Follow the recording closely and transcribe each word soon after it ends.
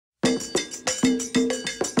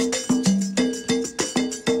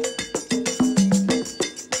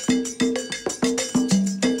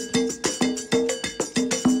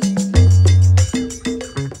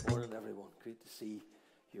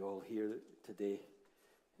today.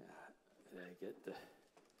 I get the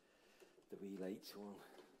wee lights on,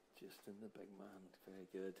 just in the big man. Very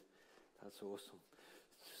good. That's awesome.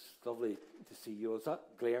 It's lovely to see you. Is that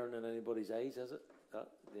glaring in anybody's eyes, is it? That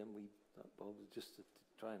bulb is just to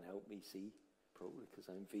try and help me see, probably, because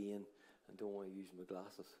I'm vegan and don't want to use my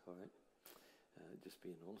glasses, all right? Just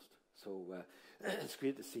being honest. So it's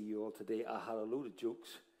great to see you all today. I had a load of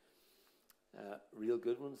jokes, real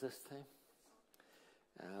good ones this time.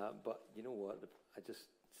 But you know what? I just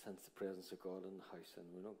sense the presence of God in the house, and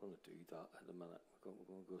we're not going to do that at the minute. We're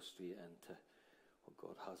going to go straight into what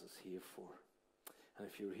God has us here for. And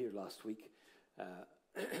if you were here last week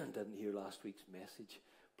and didn't hear last week's message,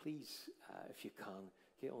 please, if you can,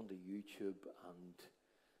 get onto YouTube and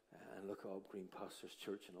look up Green Pastors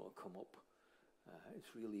Church, and it'll come up.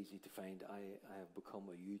 It's real easy to find. I have become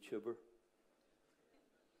a YouTuber.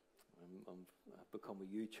 I've become a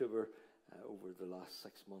YouTuber over the last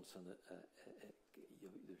 6 months, and there's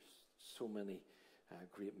so many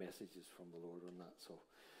great messages from the Lord on that. So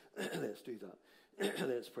let's do that.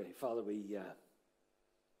 Let's pray. Father, you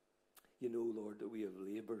know, Lord, that we have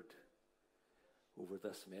labored over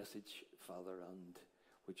this message, Father, and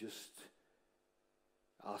we just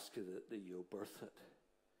ask you that you'll birth it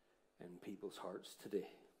in people's hearts today.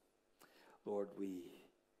 Lord,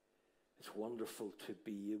 it's wonderful to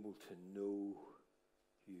be able to know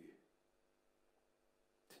you.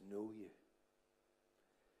 To know you.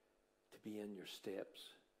 To be in your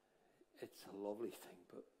steps. It's a lovely thing,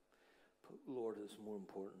 but Lord, it's more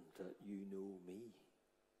important that you know me.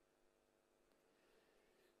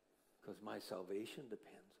 Because my salvation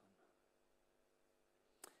depends on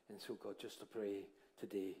that. And so, God, just to pray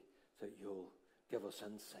today that you'll give us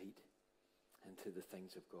insight into the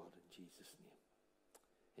things of God in Jesus' name.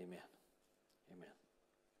 Amen.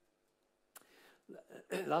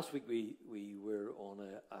 Last week we were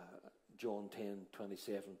on John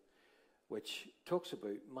 10:27, which talks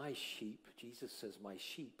about my sheep. Jesus says, my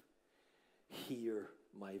sheep hear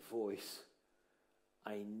my voice.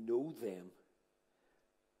 I know them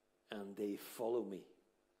and they follow me.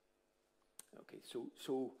 Okay,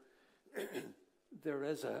 so there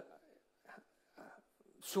is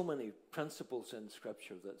so many principles in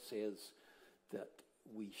Scripture that says that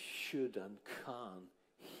we should and can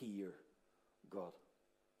hear God.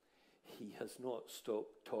 He has not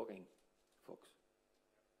stopped talking, folks.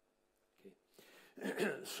 Okay.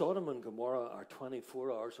 Sodom and Gomorrah are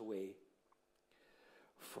 24 hours away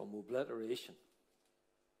from obliteration.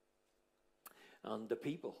 And the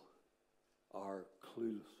people are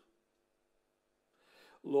clueless.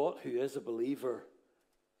 Lot, who is a believer,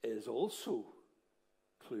 is also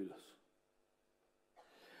clueless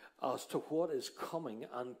as to what is coming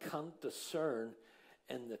and can't discern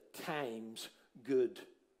in the times good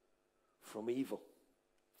from evil.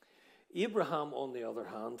 Abraham, on the other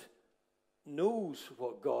hand, knows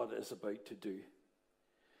what God is about to do.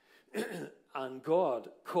 And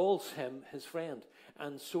God calls him his friend.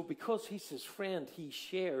 And so because he's his friend, he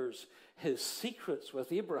shares his secrets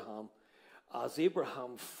with Abraham as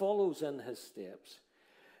Abraham follows in his steps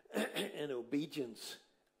in obedience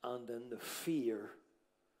and in the fear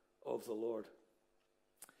of the Lord.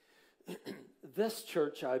 This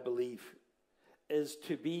church, I believe, is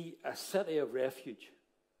to be a city of refuge,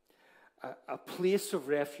 a place of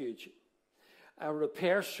refuge, a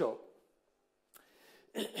repair shop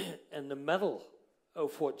in the middle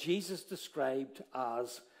of what Jesus described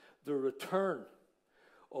as the return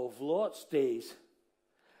of Lot's days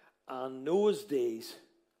and Noah's days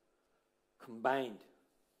combined.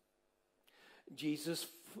 Jesus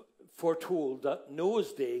foretold that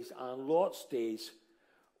Noah's days and Lot's days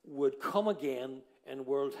would come again in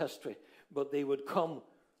world history, but they would come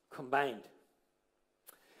combined.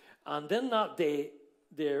 And in that day,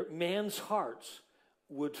 their men's hearts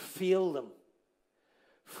would fail them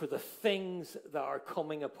for the things that are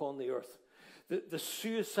coming upon the earth. The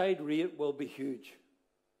suicide rate will be huge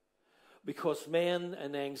because men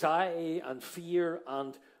in anxiety and fear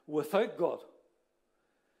and without God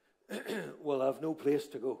will have no place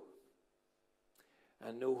to go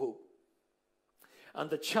and no hope. And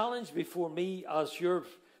the challenge before me as your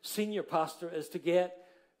senior pastor is to get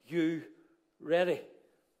you ready.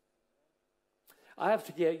 I have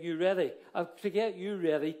to get you ready. I have to get you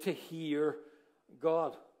ready to hear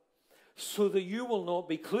God so that you will not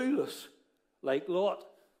be clueless like Lot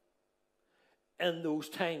in those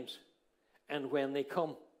times and when they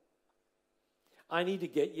come. I need to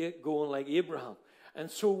get you going like Abraham. And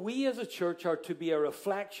so we as a church are to be a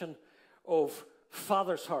reflection of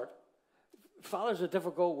Father's heart. Father's a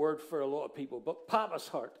difficult word for a lot of people, but Papa's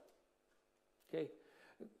heart. Okay?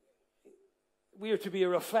 we are to be a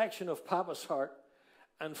reflection of Papa's heart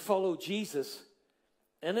and follow Jesus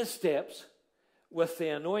in his steps with the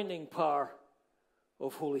anointing power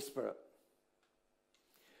of Holy Spirit.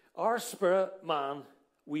 Our spirit man,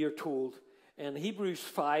 we are told in Hebrews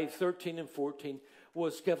 5:13 and 14,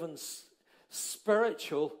 was given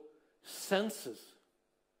spiritual senses.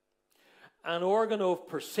 An organ of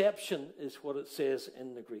perception is what it says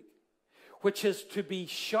in the Greek, which is to be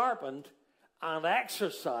sharpened and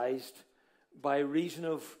exercised by reason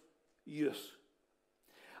of use.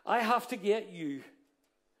 I have to get you,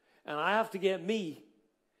 and I have to get me,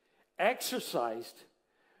 exercised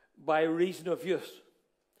by reason of use.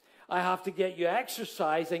 I have to get you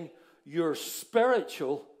exercising your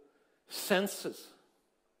spiritual senses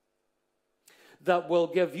that will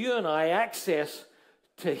give you and I access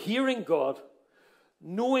to hearing God,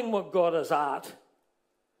 knowing what God is at,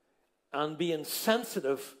 and being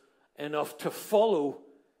sensitive enough to follow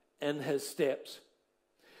in his steps.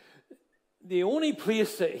 The only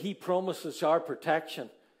place that he promises our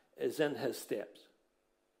protection is in his steps.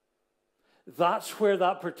 That's where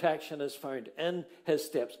that protection is found, in his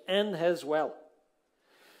steps, in his will.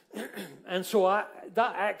 And so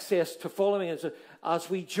that access to following is, as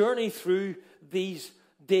we journey through these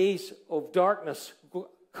days of darkness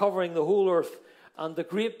covering the whole earth and the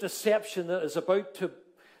great deception that is about to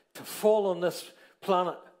fall on this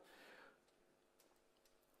planet.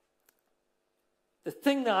 The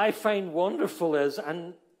thing that I find wonderful is,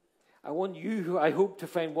 and I want you, I hope, to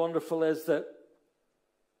find wonderful, is that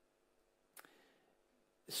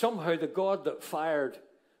somehow the God that fired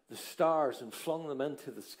the stars and flung them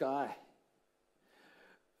into the sky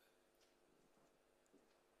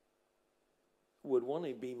would want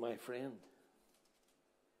to be my friend.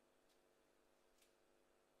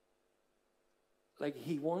 Like,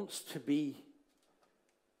 he wants to be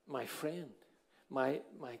my friend, my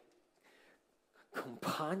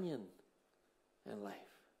companion in life.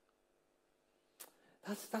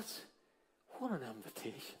 That's what an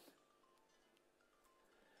invitation.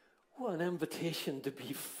 What an invitation to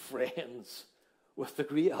be friends with the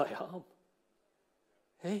great I am.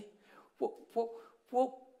 Hey, what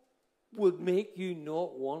would make you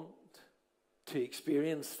not want to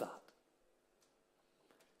experience that?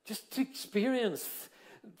 Just to experience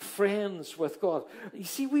friends with God. You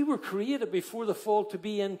see, we were created before the fall to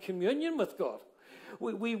be in communion with God.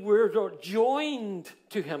 We were joined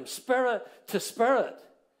to him, spirit to spirit.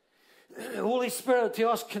 Holy Spirit to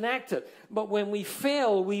us connected. But when we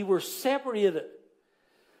fell, we were separated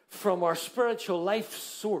from our spiritual life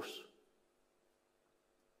source.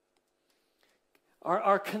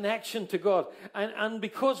 Our connection to God. And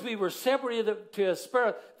because we were separated to his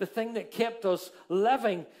spirit, the thing that kept us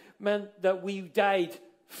living meant that we died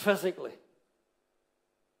physically.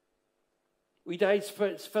 We died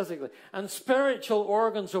physically. And spiritual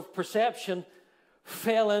organs of perception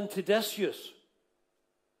fell into disuse.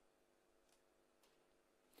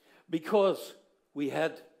 Because we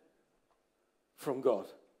hid from God.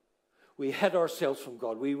 We hid ourselves from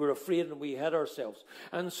God. We were afraid and we hid ourselves.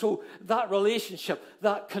 And so that relationship,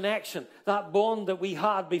 that connection, that bond that we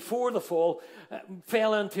had before the fall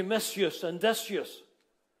fell into misuse and disuse.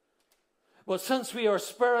 But since we are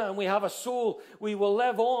spirit and we have a soul, we will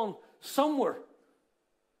live on somewhere.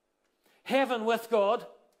 Heaven with God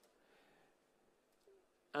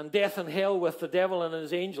and death and hell with the devil and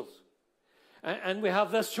his angels. And we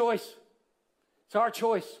have this choice. It's our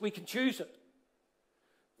choice. We can choose it.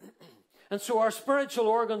 And so our spiritual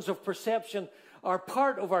organs of perception are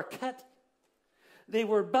part of our kit. They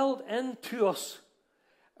were built into us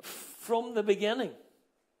from the beginning.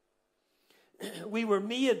 We were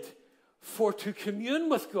made to commune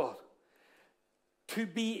with God. To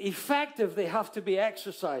be effective, they have to be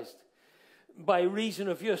exercised by reason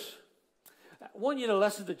of use. I want you to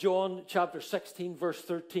listen to John chapter 16, verse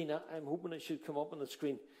 13. I'm hoping it should come up on the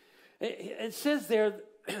screen. It says there,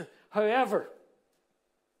 however,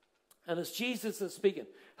 and it's Jesus that's speaking,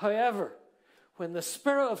 however, when the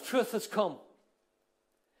Spirit of truth has come,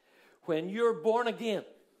 when you're born again,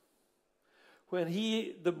 when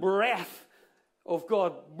the breath of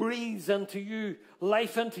God breathes into you,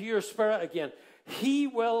 life into your spirit again, he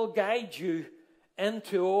will guide you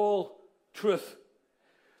into all truth.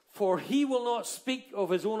 For he will not speak of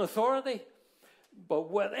his own authority, but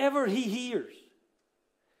whatever he hears,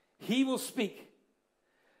 he will speak.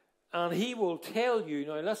 And he will tell you,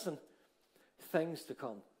 now listen, things to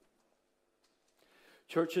come.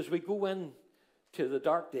 Church, as we go into the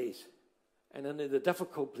dark days and into the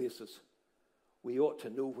difficult places, we ought to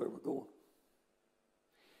know where we're going.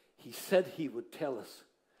 He said he would tell us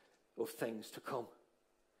of things to come.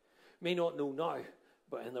 May not know now,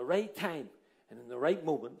 but in the right time, And in the right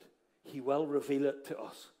moment, he will reveal it to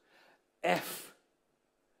us if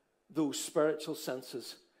those spiritual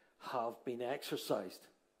senses have been exercised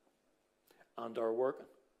and are working.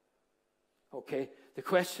 Okay? The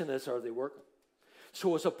question is, are they working?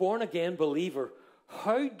 So as a born-again believer,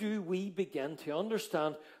 how do we begin to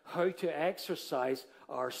understand how to exercise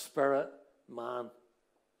our spirit man?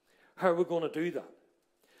 How are we going to do that?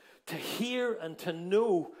 To hear and to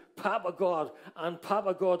know Papa God and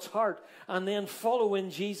Papa God's heart, and then follow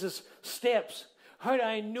in Jesus' steps. How do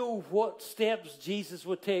I know what steps Jesus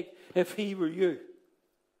would take if he were you?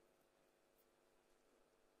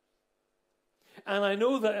 And I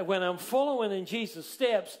know that when I'm following in Jesus'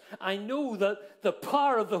 steps, I know that the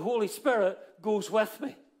power of the Holy Spirit goes with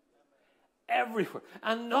me everywhere.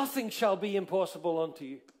 And nothing shall be impossible unto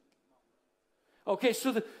you. Okay,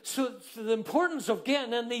 so the importance of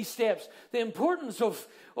getting in these steps, the importance of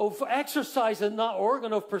exercising that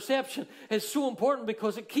organ of perception is so important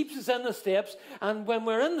because it keeps us in the steps. And when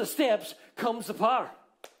we're in the steps comes the power.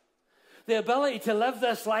 The ability to live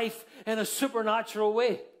this life in a supernatural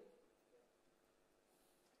way.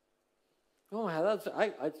 Oh,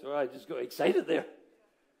 I just got excited there.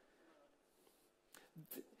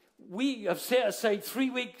 We have set aside 3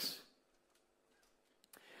 weeks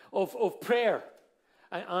of prayer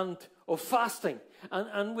and of fasting.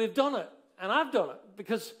 And we've done it. And I've done it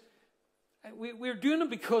because we're doing it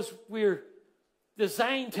because we're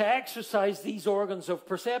designed to exercise these organs of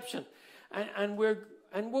perception. And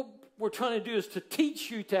what we're trying to do is to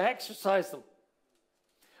teach you to exercise them.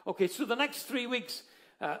 Okay, so the next 3 weeks,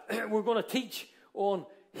 we're going to teach on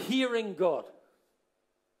hearing God.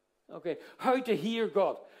 Okay, how to hear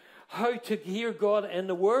God. How to hear God in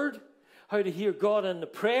the Word, how to hear God in the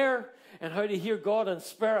prayer, and how to hear God in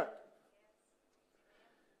spirit.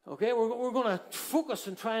 Okay, we're going to focus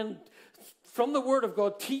and try and, from the Word of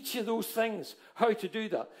God, teach you those things, how to do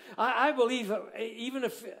that. I believe that even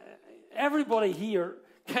if everybody here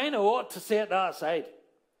kind of ought to set that aside,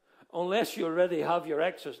 unless you already have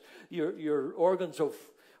your organs of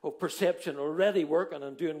perception already working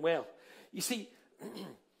and doing well. You see,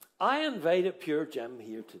 I invited Pure Jim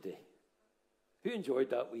here today. Who enjoyed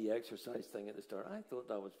that wee exercise thing at the start? I thought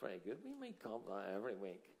that was pretty good. We might comp that every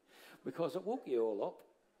week because it woke you all up.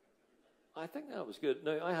 I think that was good.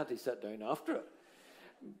 Now, I had to sit down after it.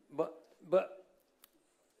 But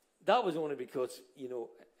that was only because,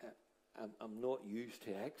 I'm not used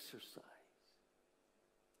to exercise.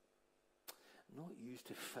 I'm not used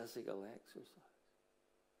to physical exercise.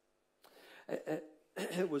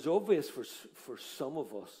 It was obvious for some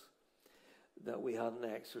of us that we hadn't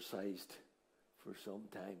exercised for some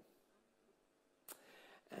time.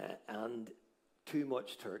 And too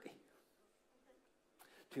much turkey.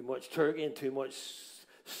 Too much turkey and too much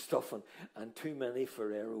stuffing. And too many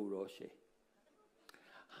Ferrero Rocher.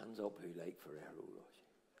 Hands up who like Ferrero Rocher.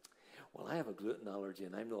 Well, I have a gluten allergy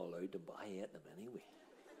and I'm not allowed to buy it them anyway.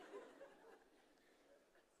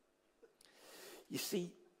 You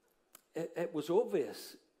see, it was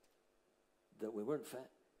obvious that we weren't fit.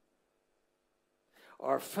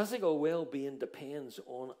 Our physical well-being depends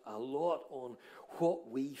a lot on what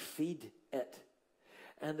we feed it.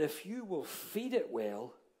 And if you will feed it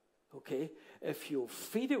well, okay, if you'll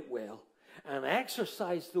feed it well and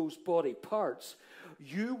exercise those body parts,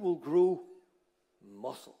 you will grow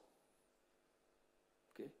muscle.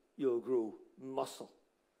 Okay, you'll grow muscle.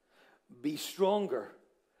 Be stronger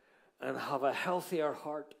and have a healthier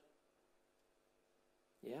heart.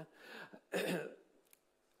 Yeah.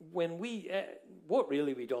 When what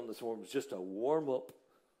really we done this morning was just a warm-up.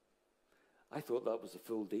 I thought that was the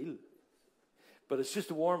full deal. But it's just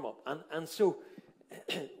a warm-up. And so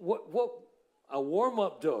what a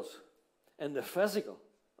warm-up does in the physical,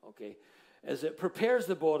 okay, is it prepares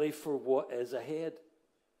the body for what is ahead.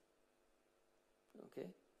 Okay.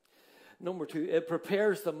 Number 2, it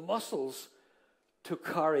prepares the muscles to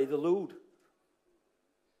carry the load.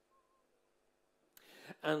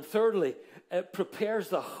 And thirdly, it prepares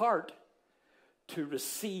the heart to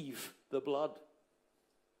receive the blood.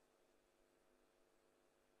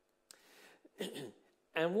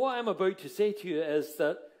 And what I'm about to say to you is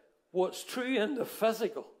that what's true in the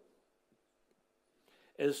physical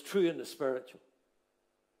is true in the spiritual.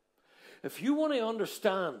 If you want to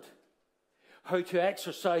understand how to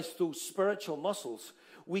exercise those spiritual muscles,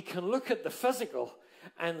 we can look at the physical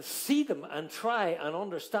and see them and try and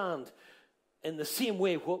understand in the same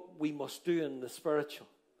way what we must do in the spiritual.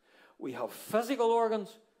 We have physical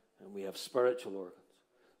organs and we have spiritual organs.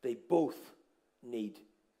 They both need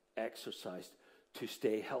exercise to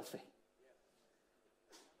stay healthy.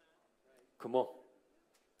 Come on.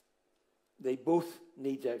 They both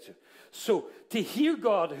need exercise. So, to hear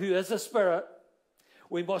God, who is a spirit,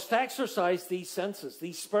 we must exercise these senses,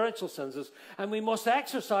 these spiritual senses, and we must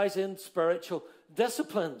exercise in spiritual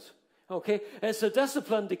disciplines. Okay? It's a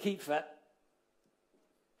discipline to keep fit.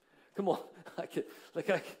 Come on.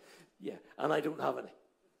 Yeah, and I don't have any.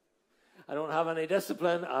 I don't have any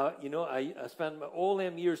discipline. I spent all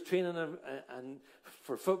them years training and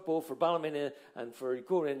for football, for Ballymena, and for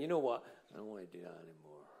going. You know what? I don't want to do that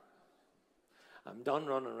anymore. I'm done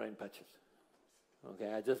running around pitches.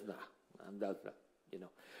 Okay, I'm done.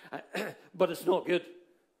 But it's not good,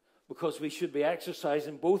 because we should be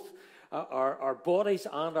exercising both our bodies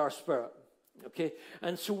and our spirit. Okay,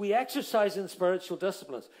 and so we exercise in spiritual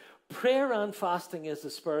disciplines. Prayer and fasting is a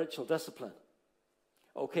spiritual discipline.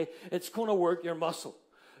 Okay, it's going to work your muscle,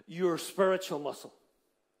 your spiritual muscle.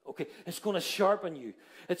 Okay, it's going to sharpen you.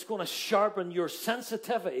 It's going to sharpen your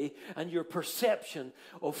sensitivity and your perception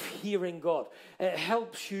of hearing God. It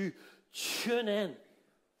helps you tune in.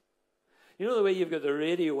 You know the way you've got the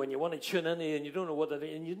radio when you want to tune in and you don't know what it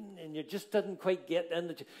is, and you just didn't quite get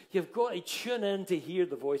in. You've got to tune in to hear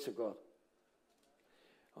the voice of God.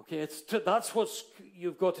 Okay, that's what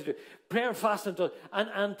you've got to do. Prayer and fasting does,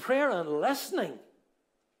 and prayer and listening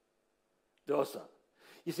does that.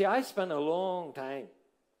 You see, I spent a long time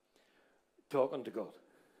talking to God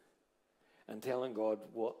and telling God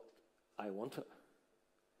what I wanted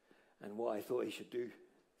and what I thought he should do,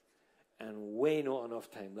 and way not enough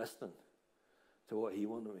time listening to what he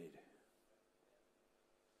wanted me to do.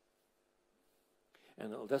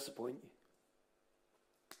 And it'll disappoint you.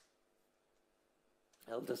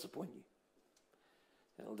 It'll disappoint you.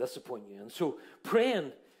 It'll disappoint you. And so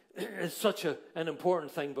praying is such an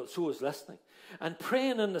important thing, but so is listening. And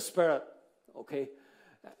praying in the Spirit, okay?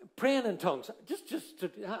 Praying in tongues. Just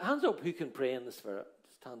hands up who can pray in the Spirit.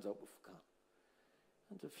 Just hands up if you can.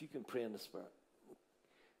 Hands up if you can pray in the Spirit.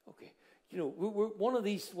 Okay. You know, we're one of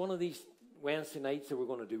these Wednesday nights that we're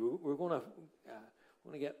going to do. We're going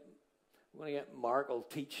to get Mark will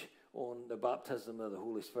teach on the baptism of the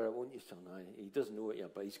Holy Spirit, won't you, son? He doesn't know it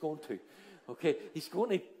yet, but he's going to. Okay, he's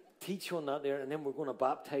going to teach on that there, and then we're going to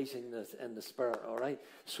baptize in the Spirit, all right,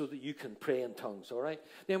 so that you can pray in tongues, all right?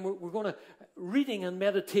 Then we're going to, reading and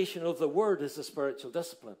meditation of the Word is a spiritual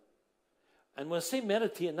discipline. And when I say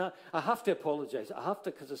meditating that, I have to apologize. I have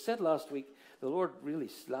to, because I said last week, the Lord really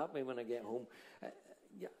slapped me when I get home.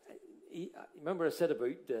 Remember I said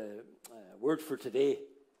about Word for Today?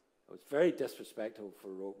 It was very disrespectful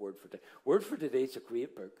for Word for Today. Word for Today is a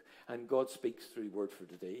great book, and God speaks through Word for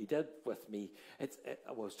Today. He did with me.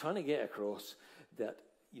 I was trying to get across that,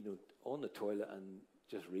 you know, on the toilet and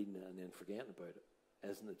just reading it and then forgetting about it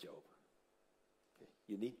isn't a job. Okay?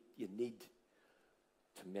 You need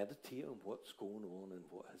to meditate on what's going on and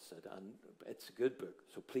what has said, and it's a good book.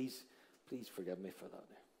 So please forgive me for that.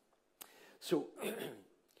 So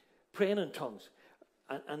praying in tongues.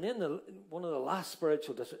 And then one of the last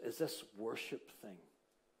spiritual disciplines is this worship thing.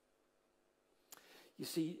 You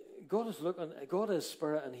see, God is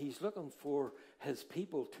spirit, and he's looking for his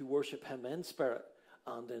people to worship him in spirit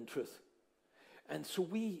and in truth. And so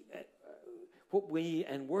what we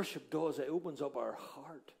in worship does, it opens up our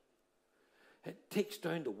heart. It takes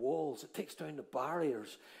down the walls, it takes down the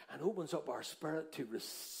barriers, and opens up our spirit to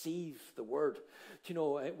receive the word. Do you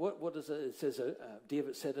know, what is it? It says,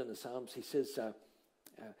 David said in the Psalms, he says,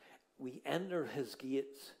 we enter his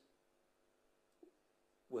gates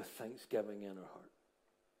with thanksgiving in our heart.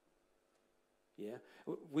 Yeah,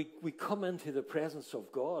 we come into the presence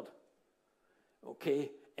of God,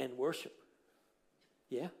 okay, in worship.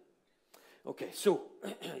 Yeah, okay. So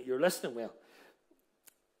you're listening well,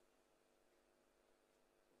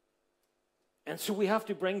 and so we have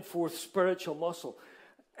to bring forth spiritual muscle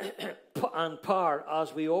and power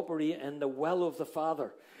as we operate in the will of the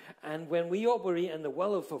Father. And when we operate in the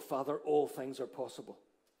will of the Father, all things are possible.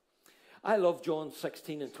 I love John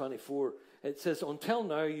 16 and 24. It says,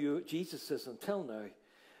 Jesus says, until now,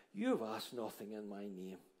 you have asked nothing in my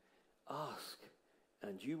name. Ask,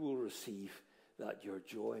 and you will receive, that your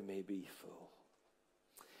joy may be full.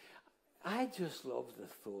 I just love the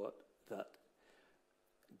thought that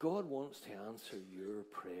God wants to answer your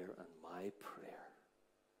prayer and my prayer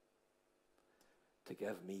to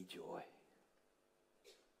give me joy.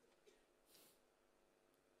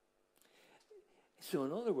 So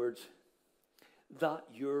in other words, that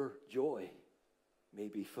your joy may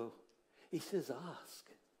be full. He says, ask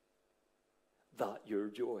that your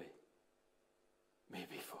joy may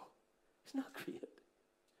be full. Isn't that great?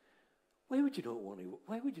 Why would you not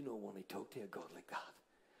want to talk to a God like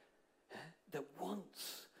that? That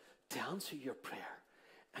wants to answer your prayer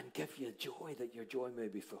and give you joy, that your joy may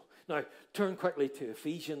be full. Now, turn quickly to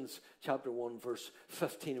Ephesians chapter 1, verse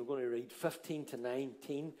 15. We're going to read 15 to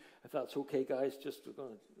 19, if that's okay, guys. We're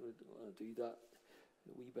going to do that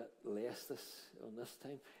a wee bit less on this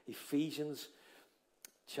time. Ephesians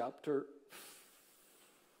chapter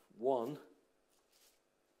 1,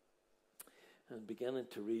 and beginning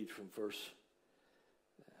to read from verse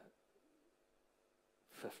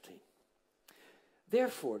 15.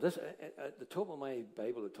 Therefore, this at the top of my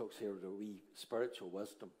Bible, it talks here of a wee spiritual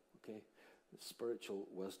wisdom, okay? Spiritual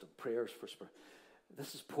wisdom, prayers for spirit.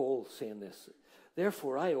 This is Paul saying this.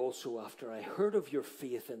 Therefore, I also, after I heard of your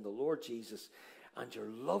faith in the Lord Jesus and your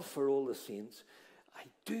love for all the saints, I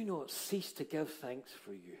do not cease to give thanks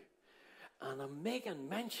for you. And I'm making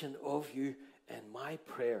mention of you in my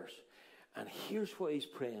prayers. And here's what he's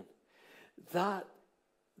praying. That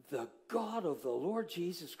the God of the Lord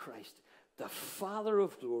Jesus Christ, the Father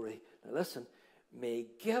of glory, now listen, may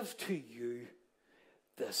give to you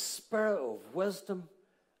the spirit of wisdom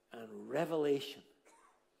and revelation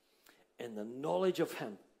in the knowledge of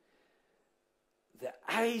him, the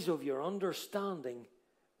eyes of your understanding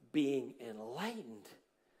being enlightened,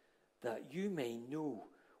 that you may know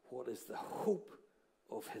what is the hope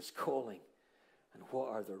of his calling and what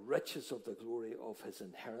are the riches of the glory of his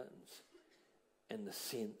inheritance in the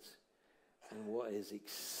saints, and what is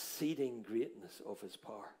exceeding greatness of his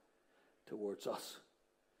power towards us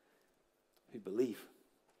who believe.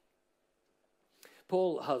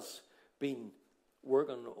 Paul has been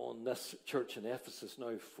working on this church in Ephesus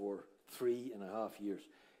now for 3.5 years.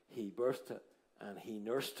 He birthed it and he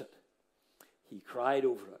nursed it. He cried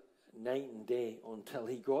over it night and day until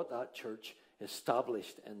he got that church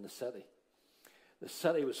established in the city. The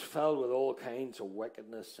city was filled with all kinds of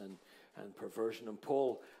wickedness and perversion, and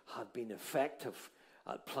Paul had been effective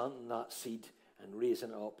at planting that seed and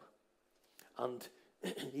raising it up. And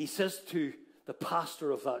he says to the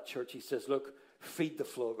pastor of that church, he says, look, feed the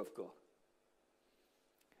flock of God.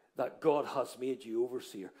 That God has made you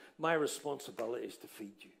overseer. My responsibility is to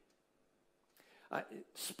feed you.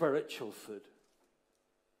 Spiritual food.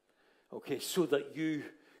 Okay, so that you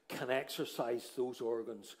can exercise those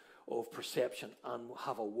organs of perception and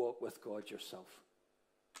have a walk with God yourself.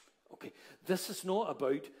 Okay, this is not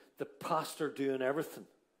about the pastor doing everything.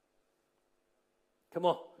 Come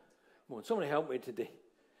on, somebody help me today.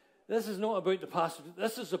 This is not about the pastor.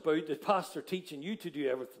 This is about the pastor teaching you to do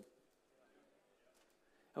everything.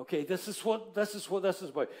 Okay, this is what this is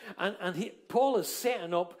about. And Paul is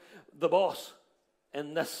setting up the boss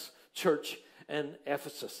in this church in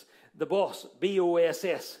Ephesus. The boss,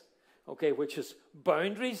 B-O-S-S, okay, which is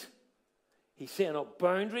boundaries. He's setting up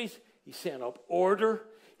boundaries. He's setting up order.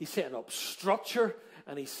 He's setting up structure.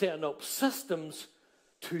 And he's setting up systems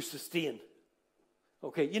to sustain.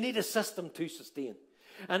 Okay, you need a system to sustain.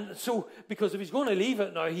 And so, because if he's going to leave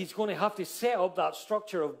it now, he's going to have to set up that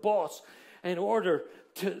structure of boss in order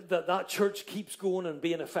that church keeps going and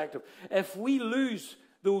being effective. If we lose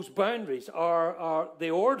those boundaries,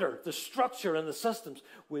 the order, the structure, and the systems,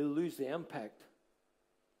 we'll lose the impact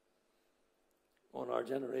on our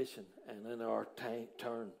generation and in our town,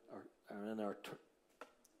 or in our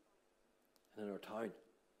town.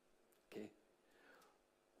 Okay.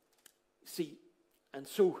 See, and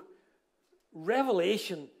so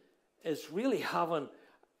revelation is really having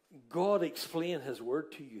God explain his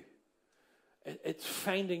word to you. It's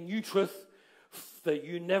finding new truth that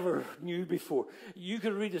you never knew before. You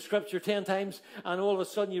could read the scripture 10 times, and all of a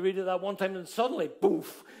sudden you read it that one time, and suddenly,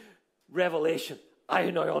 boof, revelation.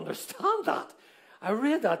 I now understand that. I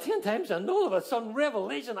read that 10 times, and all of a sudden,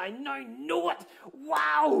 revelation, I now know it.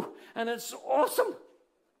 Wow! And it's awesome.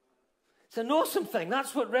 It's an awesome thing.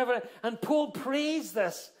 That's what revelation, and Paul prays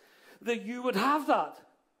this, that you would have that.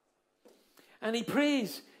 And he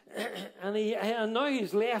prays, and now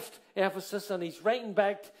he's left Ephesus, and he's writing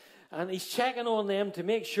back, and he's checking on them to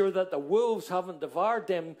make sure that the wolves haven't devoured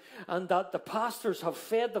them, and that the pastors have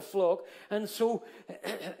fed the flock. And so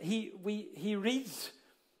he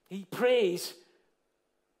prays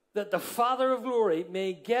that the Father of glory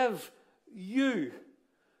may give you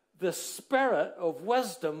the spirit of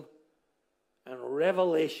wisdom and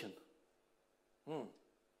revelation.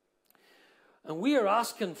 And we are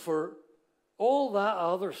asking for all that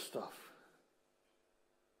other stuff.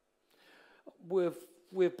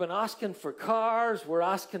 We've been asking for cars. We're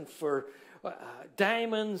asking for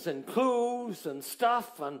diamonds and clothes and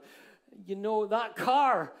stuff. And, you know, that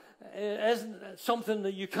car isn't something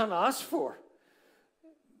that you can ask for.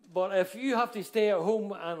 But if you have to stay at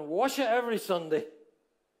home and wash it every Sunday,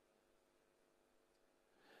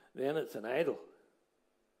 then it's an idol.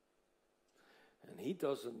 And he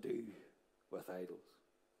doesn't do with idols.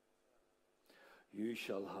 You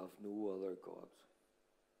shall have no other gods.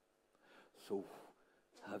 So,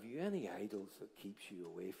 have you any idols that keeps you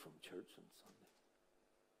away from church on Sunday?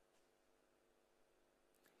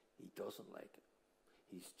 He doesn't like it.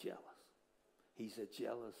 He's jealous. He's a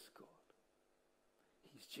jealous God.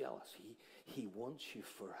 He's jealous. He wants you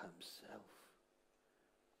for himself.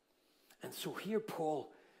 And so here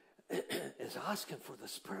Paul is asking for the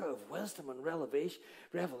spirit of wisdom and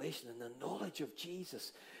revelation and the knowledge of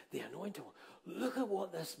Jesus, the anointed one. Look at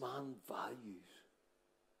what this man values.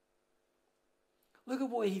 Look at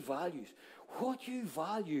what he values. What you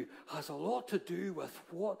value has a lot to do with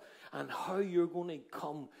what and how you're going to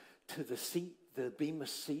come to the seat, the Bema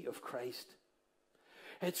seat of Christ.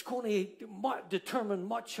 It's going to determine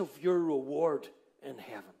much of your reward in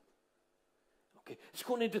heaven. Okay, it's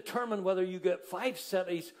going to determine whether you get 5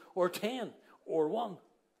 cities or 10 or 1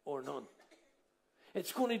 or none.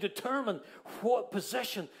 It's going to determine what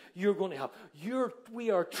position you're going to have.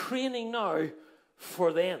 We are training now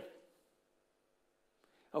for then.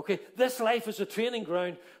 Okay, this life is a training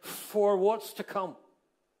ground for what's to come.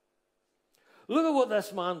 Look at what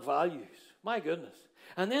this man values. My goodness.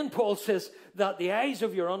 And then Paul says that the eyes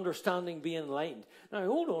of your understanding be enlightened. Now,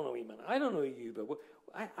 hold on a wee minute. I don't know you, but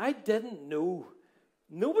I didn't know.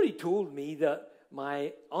 Nobody told me that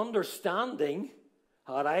my understanding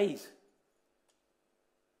had eyes.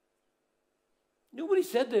 Nobody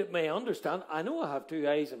said that my understanding. I know I have 2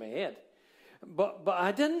 eyes in my head. But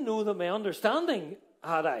I didn't know that my understanding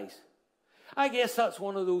had eyes. I guess that's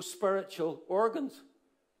one of those spiritual organs.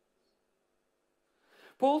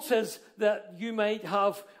 Paul says that you might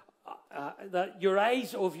have, that your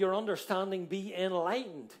eyes of your understanding be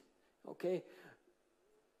enlightened. Okay?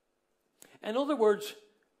 In other words,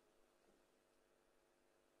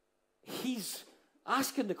 he's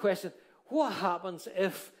asking the question, what happens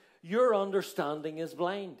if your understanding is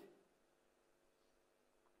blind?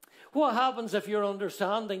 What happens if your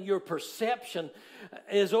understanding, your perception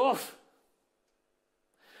is off?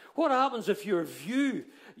 What happens if your view,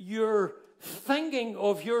 your thinking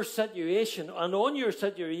of your situation and on your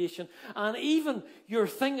situation, and even your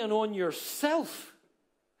thinking on yourself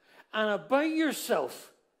and about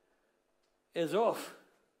yourself is off?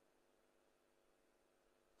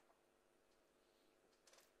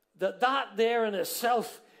 That there in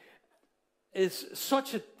itself is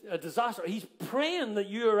such a disaster. He's praying that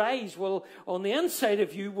your eyes will, on the inside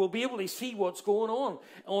of you, will be able to see what's going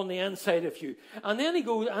on the inside of you. And then he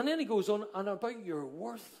goes on, and about your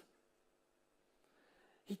worth.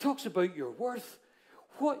 He talks about your worth,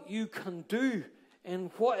 what you can do,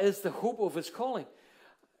 and what is the hope of his calling.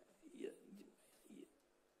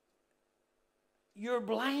 You're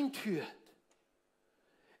blind to it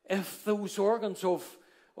if those organs of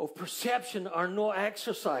perception are not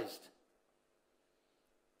exercised.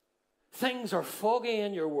 Things are foggy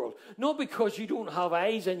in your world. Not because you don't have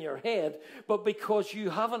eyes in your head, but because you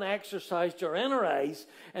haven't exercised your inner eyes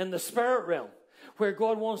in the spirit realm, where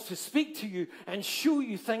God wants to speak to you and show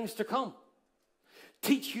you things to come.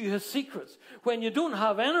 Teach you his secrets. When you don't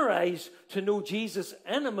have inner eyes to know Jesus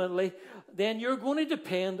intimately, then you're going to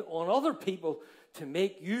depend on other people to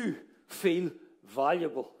make you feel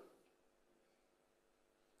valuable.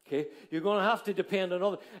 Okay? You're going to have to depend on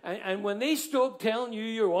others. And when they stop telling you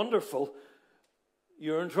you're wonderful,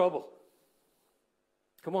 you're in trouble.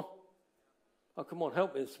 Come on. Oh, come on.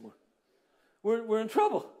 Help me this more. We're in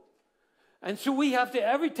trouble. And so we have to,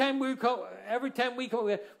 every time we come,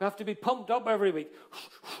 we have to be pumped up every week.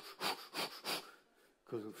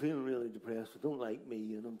 Because I'm feeling really depressed. I don't like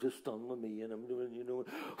me, and I'm just done with me, and I'm doing,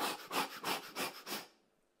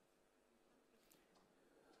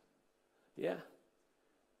 Yeah.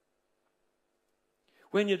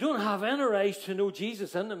 When you don't have inner eyes to know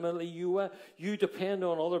Jesus intimately, you depend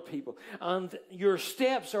on other people. And your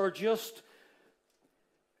steps are just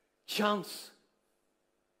chance.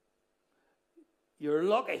 You're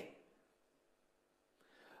lucky.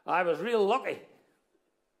 I was real lucky.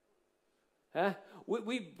 Huh?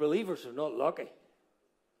 We believers are not lucky.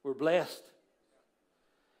 We're blessed.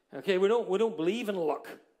 Okay, we don't believe in luck.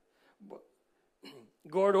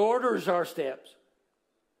 God orders our steps.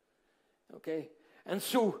 Okay? And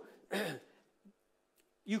so,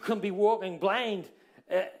 you can be walking blind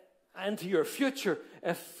into your future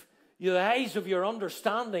if the eyes of your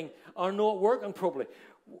understanding are not working properly.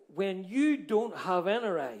 When you don't have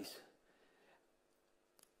inner eyes,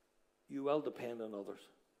 you will depend on others.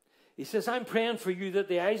 He says, I'm praying for you that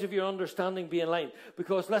the eyes of your understanding be enlightened.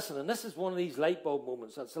 Because listen, and this is one of these light bulb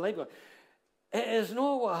moments. That's the light bulb. It is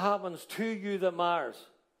not what happens to you that matters.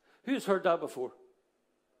 Who's heard that before?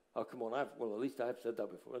 Oh, come on. At least I've said that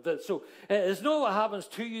before. So, it's not what happens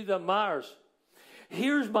to you that matters.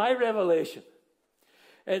 Here's my revelation.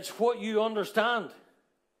 It's what you understand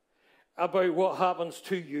about what happens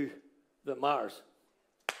to you that matters.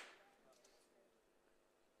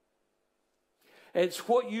 It's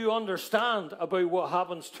what you understand about what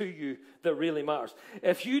happens to you that really matters.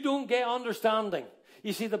 If you don't get understanding,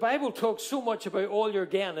 you see, the Bible talks so much about all you're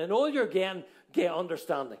getting, and all you're getting, get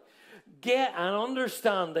understanding. Get an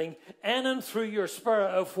understanding in and through your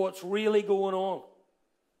spirit of what's really going on.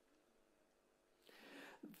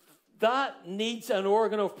 That needs an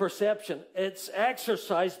organ of perception. It's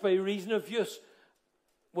exercised by reason of use.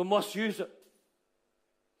 We must use it.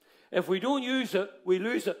 If we don't use it, we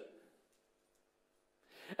lose it.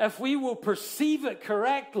 If we will perceive it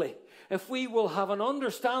correctly, if we will have an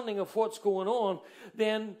understanding of what's going on,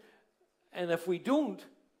 then, and if we don't,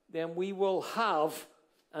 then we will have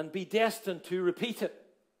and be destined to repeat it.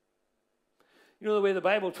 You know the way the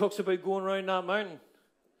Bible talks about going around that mountain?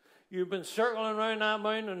 You've been circling around that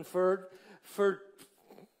mountain for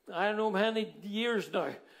I don't know how many years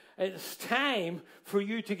now. It's time for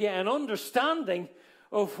you to get an understanding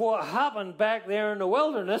of what happened back there in the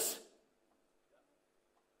wilderness.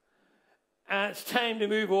 And it's time to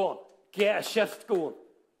move on. Get a shift going.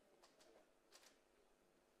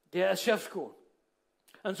 Get a shift going.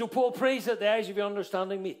 And so Paul prays that the eyes of your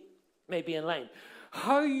understanding may be in line.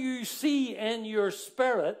 How you see in your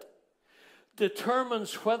spirit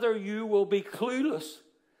determines whether you will be clueless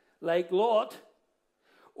like Lot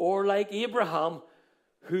or like Abraham,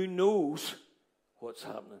 who knows what's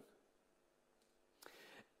happening.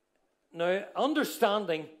 Now,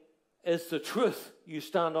 understanding is the truth you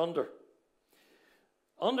stand under.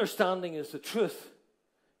 Understanding is the truth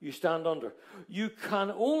you stand under. You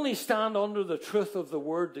can only stand under the truth of the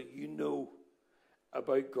word that you know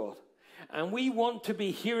about God. And we want to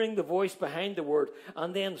be hearing the voice behind the word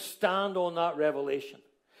and then stand on that revelation.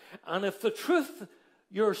 And if the truth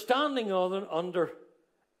you're standing under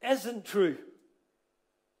isn't true,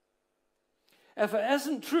 if it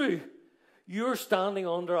isn't true, you're standing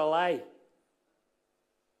under a lie.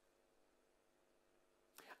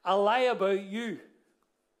 A lie about you.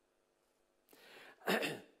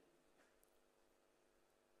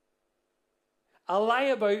 A lie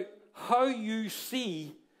about how you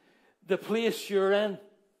see the place you're in.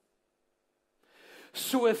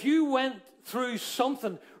 So if you went through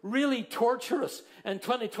something really torturous in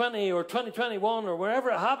 2020 or 2021 or wherever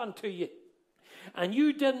it happened to you, and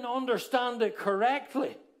you didn't understand it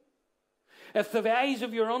correctly, if the eyes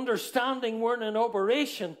of your understanding weren't in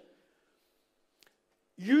operation,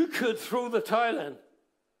 you could throw the towel in.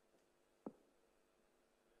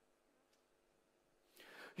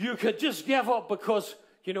 You could just give up because,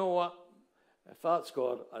 you know what, if that's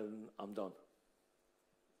God, I'm done.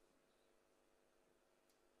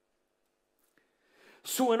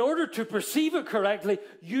 So in order to perceive it correctly,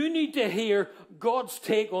 you need to hear God's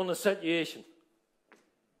take on the situation.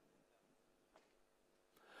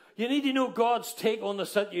 You need to know God's take on the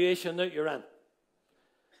situation that you're in.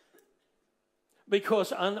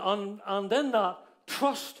 Because, and in that,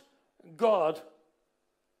 trust God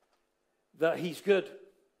that He's good.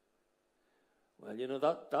 Well, you know,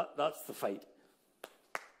 that's the fight.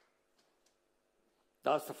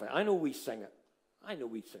 That's the fight. I know we sing it.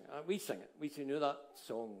 We sing it. We sing, you know that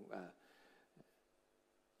song,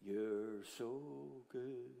 You're So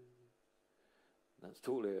Good. That's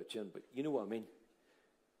totally out of tune, but you know what I mean.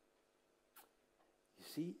 You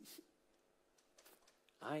see,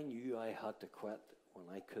 I knew I had to quit when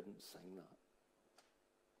I couldn't sing that.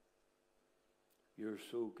 You're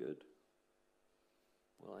so good.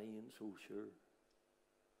 Well, I ain't so sure.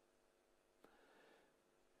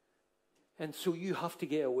 And so you have to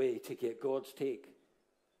get away to get God's take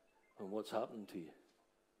on what's happening to you.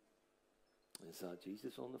 Is that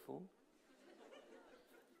Jesus on the phone?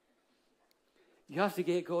 You have to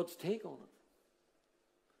get God's take on it.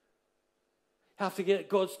 You have to get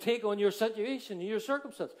God's take on your situation, your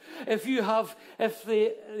circumstance. If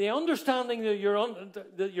the understanding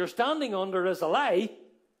that you're standing under is a lie,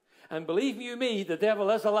 and believe you me, the devil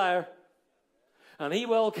is a liar, and he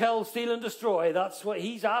will kill, steal, and destroy. That's what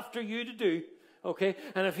he's after you to do. Okay?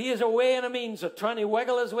 And if he has a way and a means of trying to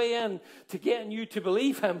wiggle his way in to getting you to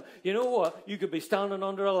believe him, you know what? You could be standing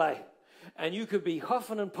under a lie. And you could be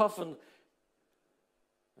huffing and puffing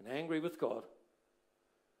and angry with God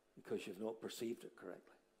because you've not perceived it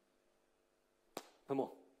correctly. Come on.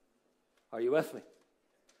 Are you with me?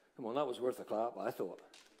 Come on, that was worth a clap, I thought.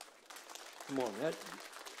 Come on.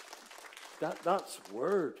 That's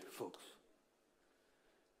word, folks.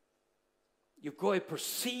 You've got to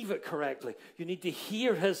perceive it correctly. You need to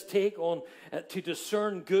hear his take on it to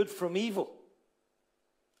discern good from evil.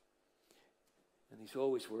 And he's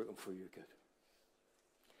always working for your good.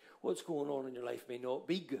 What's going on in your life may not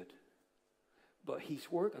be good, but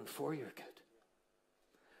he's working for your good.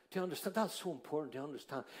 Do you understand? That's so important to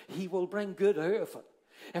understand. He will bring good out of it.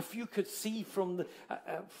 If you could see from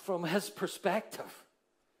his perspective,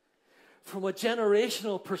 from a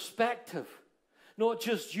generational perspective, not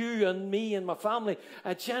just you and me and my family,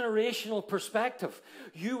 a generational perspective,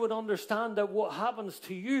 you would understand that what happens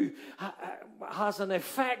to you has an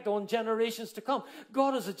effect on generations to come.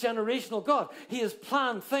 God is a generational God. He has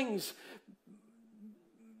planned things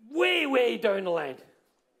way, way down the line.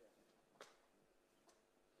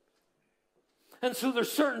 And so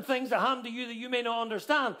there's certain things that happen to you that you may not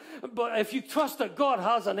understand. But if you trust that God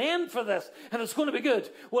has an end for this and it's going to be good,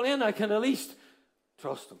 well, then I can at least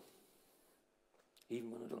trust him, even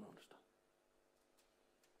when I don't understand.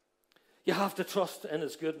 You have to trust in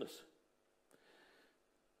his goodness.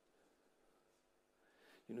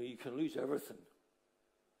 You know, you can lose everything.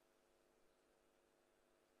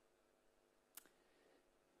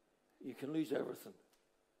 You can lose everything,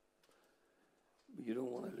 but you don't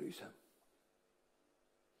want to lose him.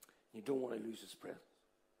 You don't want to lose his presence.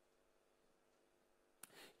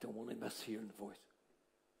 You don't want to miss hearing the voice.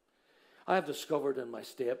 I have discovered in my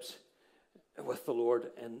steps with the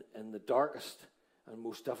Lord in the darkest and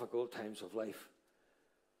most difficult times of life,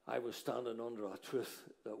 I was standing under a truth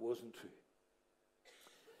that wasn't true.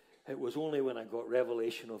 It was only when I got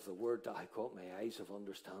revelation of the word that I got my eyes of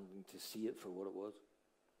understanding to see it for what it was.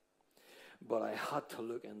 But I had to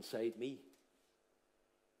look inside me.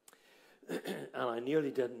 And I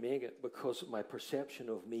nearly didn't make it because my perception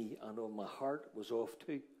of me and of my heart was off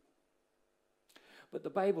too. But the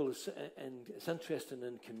Bible is, and it's interesting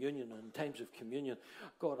in communion, in times of communion,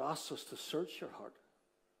 God asks us to search your heart.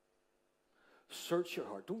 Search your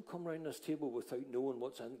heart. Don't come around this table without knowing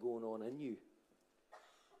what's going on in you.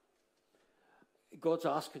 God's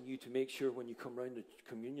asking you to make sure when you come around the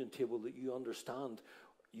communion table that you understand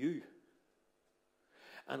you.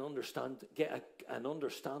 And get an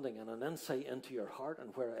understanding and an insight into your heart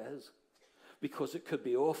and where it is. Because it could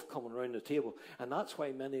be off coming around the table. And that's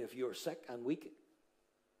why many of you are sick and weak.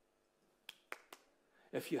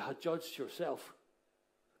 If you had judged yourself.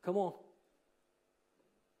 Come on.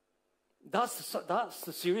 That's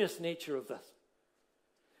the serious nature of this.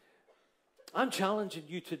 I'm challenging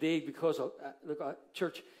you today because, look,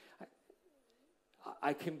 church,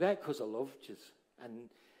 I came back because I loved you. And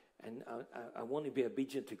I want to be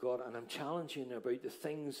obedient to God. And I'm challenging you about the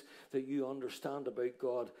things that you understand about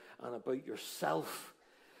God and about yourself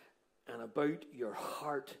and about your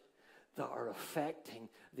heart that are affecting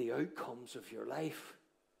the outcomes of your life.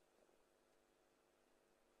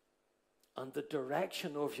 And the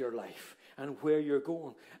direction of your life and where you're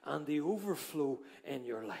going and the overflow in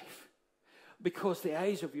your life. Because the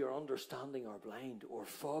eyes of your understanding are blind or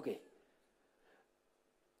foggy.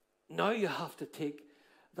 Now you have to take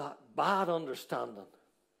that bad understanding.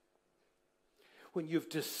 When you've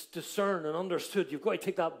discerned and understood, you've got to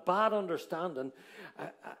take that bad understanding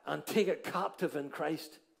and take it captive in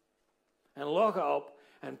Christ. And lock it up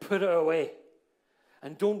and put it away.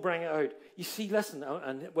 And don't bring it out. You see, listen,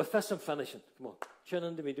 and with this I'm finishing. Come on, tune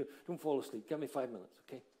into me. Don't fall asleep. Give me 5 minutes,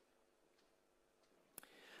 okay?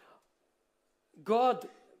 God,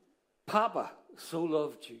 Papa, so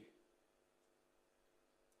loved you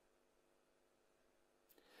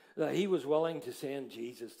that he was willing to send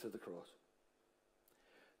Jesus to the cross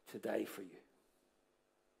to die for you.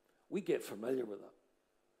 We get familiar with that.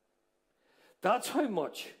 That's how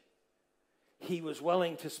much he was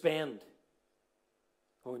willing to spend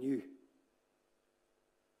on you.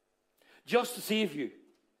 Just to save you.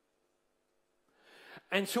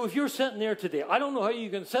 And so if you're sitting there today, I don't know how you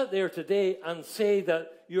can sit there today and say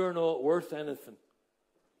that you're not worth anything.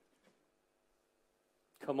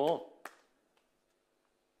 Come on.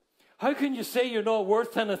 How can you say you're not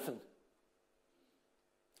worth anything?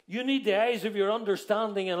 You need the eyes of your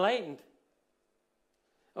understanding enlightened.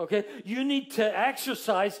 Okay? You need to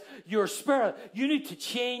exercise your spirit. You need to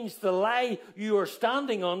change the lie you are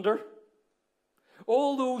standing under.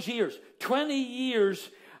 All those years, 20 years,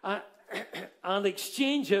 and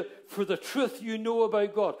exchange it for the truth you know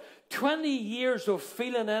about God. 20 years of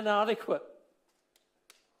feeling inadequate.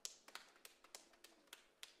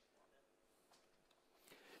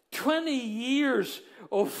 "20 years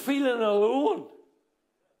of feeling alone.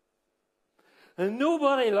 And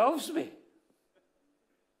nobody loves me.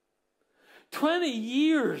 20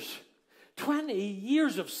 years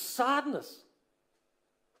of sadness.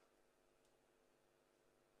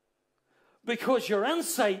 Because your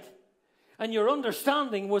insight and your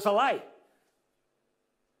understanding was a lie.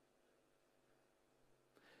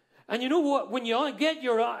 And you know what? When you get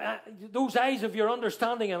your those eyes of your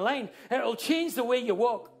understanding in line, it'll change the way you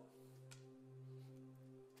walk.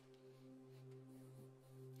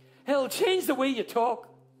 It'll change the way you talk.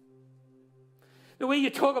 The way you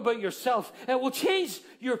talk about yourself. It will change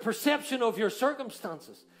your perception of your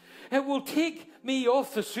circumstances. It will take me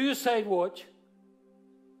off the suicide watch.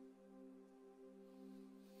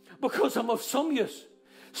 Because I'm of some use.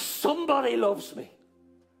 Somebody loves me.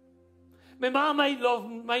 My mom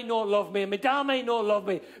might not love me, and my dad might not love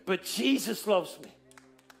me, but Jesus loves me.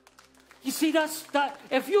 You see, that.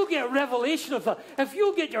 If you get revelation of that, if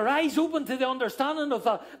you get your eyes open to the understanding of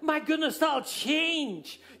that, my goodness, that'll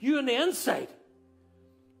change you on the inside.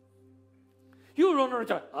 You'll run around and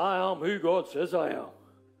say, I am who God says I am.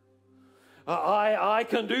 I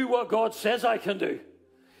can do what God says I can do.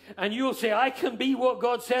 And you'll say, I can be what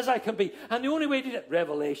God says I can be. And the only way to do it,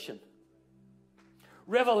 revelation.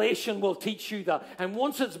 Revelation will teach you that. And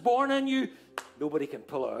once it's born in you, nobody can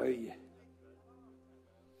pull it out of you.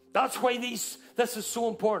 That's why this is so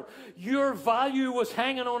important. Your value was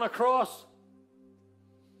hanging on a cross.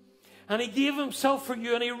 And he gave himself for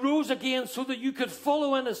you, and he rose again so that you could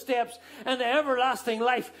follow in his steps into everlasting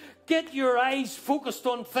life. Get your eyes focused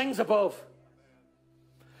on things above.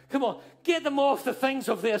 Come on, get them off the things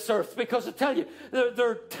of this earth, because I tell you,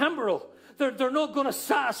 they're temporal. They're not going to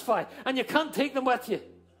satisfy, and you can't take them with you.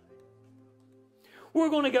 We're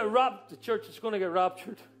going to get raptured. The church is going to get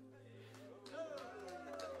raptured.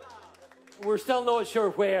 We're still not sure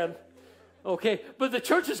when. Okay, but the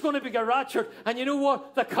church is going to be get raptured, and you know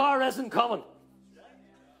what? The car isn't coming.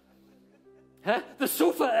 Huh? The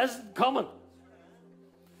sofa isn't coming.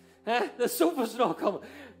 Huh? The sofa's not coming.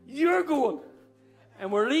 You're going,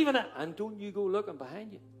 and we're leaving it, and don't you go looking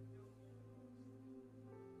behind you.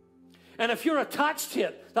 And if you're attached to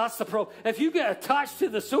it, that's the problem. If you get attached to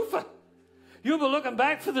the sofa, you'll be looking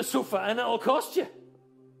back for the sofa, and it'll cost you.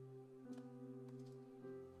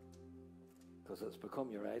 Because it's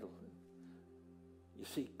become your idol. You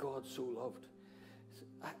see, God so loved.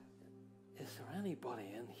 Is there anybody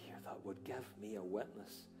in here that would give me a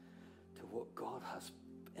witness to what God has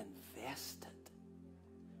invested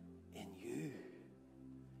in you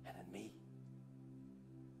and in me?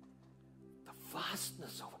 The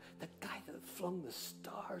vastness of it. The guy that flung the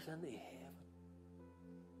stars into heaven.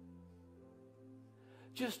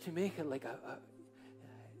 Just to make it like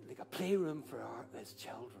a playroom for his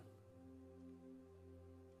children.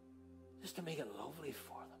 Just to make it lovely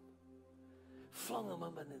for them. Flung them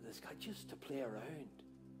up into the sky just to play around.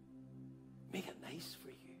 Make it nice for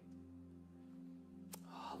you.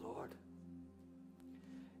 Oh, Lord.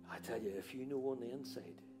 I tell you, if you know on the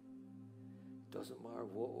inside, doesn't matter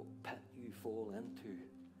what pit you fall into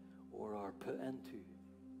or are put into,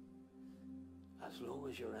 as long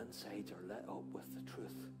as your insides are lit up with the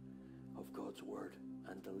truth of God's word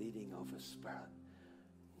and the leading of his Spirit,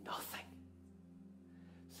 nothing,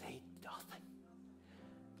 say nothing,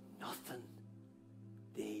 nothing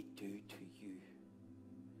they do to you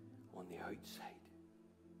on the outside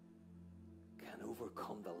can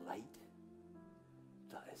overcome the light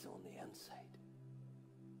that is on the inside.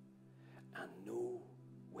 And no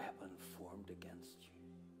weapon formed against you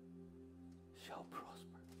shall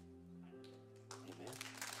prosper. Amen.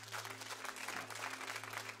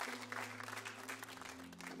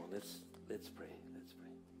 Come on, let's pray. Let's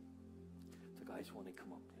pray. The guys want to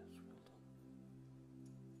come up. Yes, well done.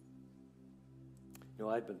 You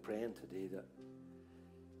know, I've been praying today that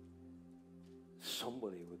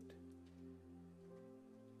somebody would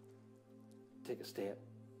take a step.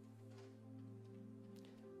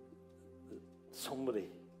 Somebody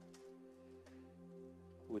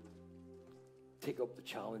would take up the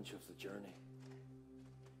challenge of the journey.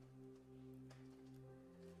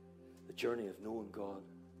 The journey of knowing God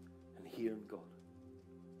and hearing God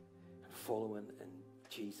and following in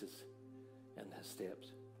Jesus in his steps.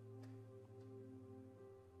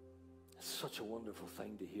 It's such a wonderful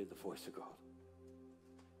thing to hear the voice of God.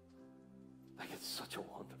 Like, it's such a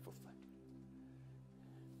wonderful thing.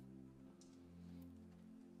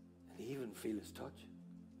 And even feel his touch.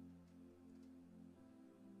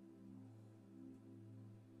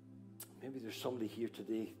 Maybe there's somebody here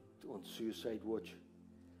today on suicide watch.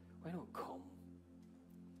 Why not come?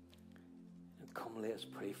 And come, let's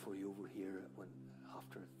pray for you over here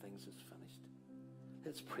after things is finished.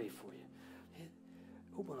 Let's pray for you.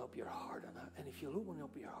 Open up your heart, and if you'll open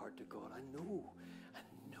up your heart to God, I know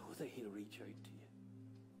that he'll reach out to you.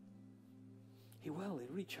 He will.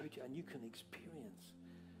 He'll reach out to you, and you can experience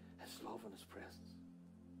his love and his presence.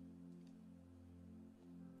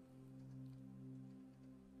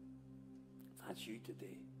 If that's you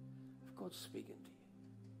today, if God's speaking to you,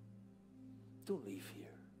 don't leave here.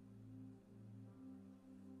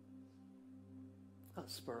 That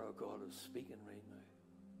Spirit of God is speaking right now.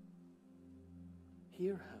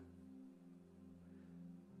 Hear him.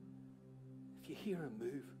 If you hear him,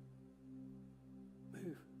 move.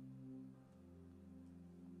 Move.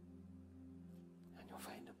 And you'll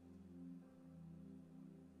find him.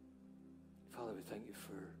 Father, we thank you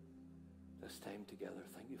for this time together.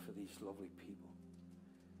 Thank you for these lovely people.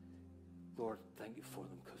 Lord, thank you for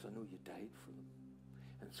them, because I know you died for them.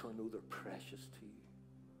 And so I know they're precious to you.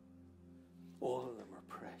 All of them are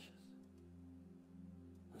precious.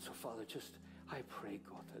 And so, Father, I pray,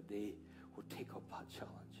 God, that they will take up that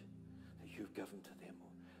challenge that you've given to them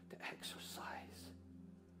to exercise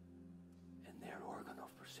in their organ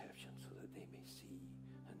of perception so that they may see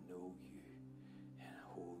and know you in a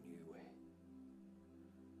whole new way.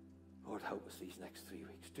 Lord, help us these next 3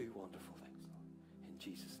 weeks. Do wonderful things, Lord, in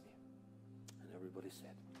Jesus' name. And everybody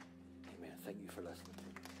said, amen. Thank you for listening to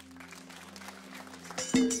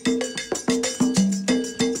me.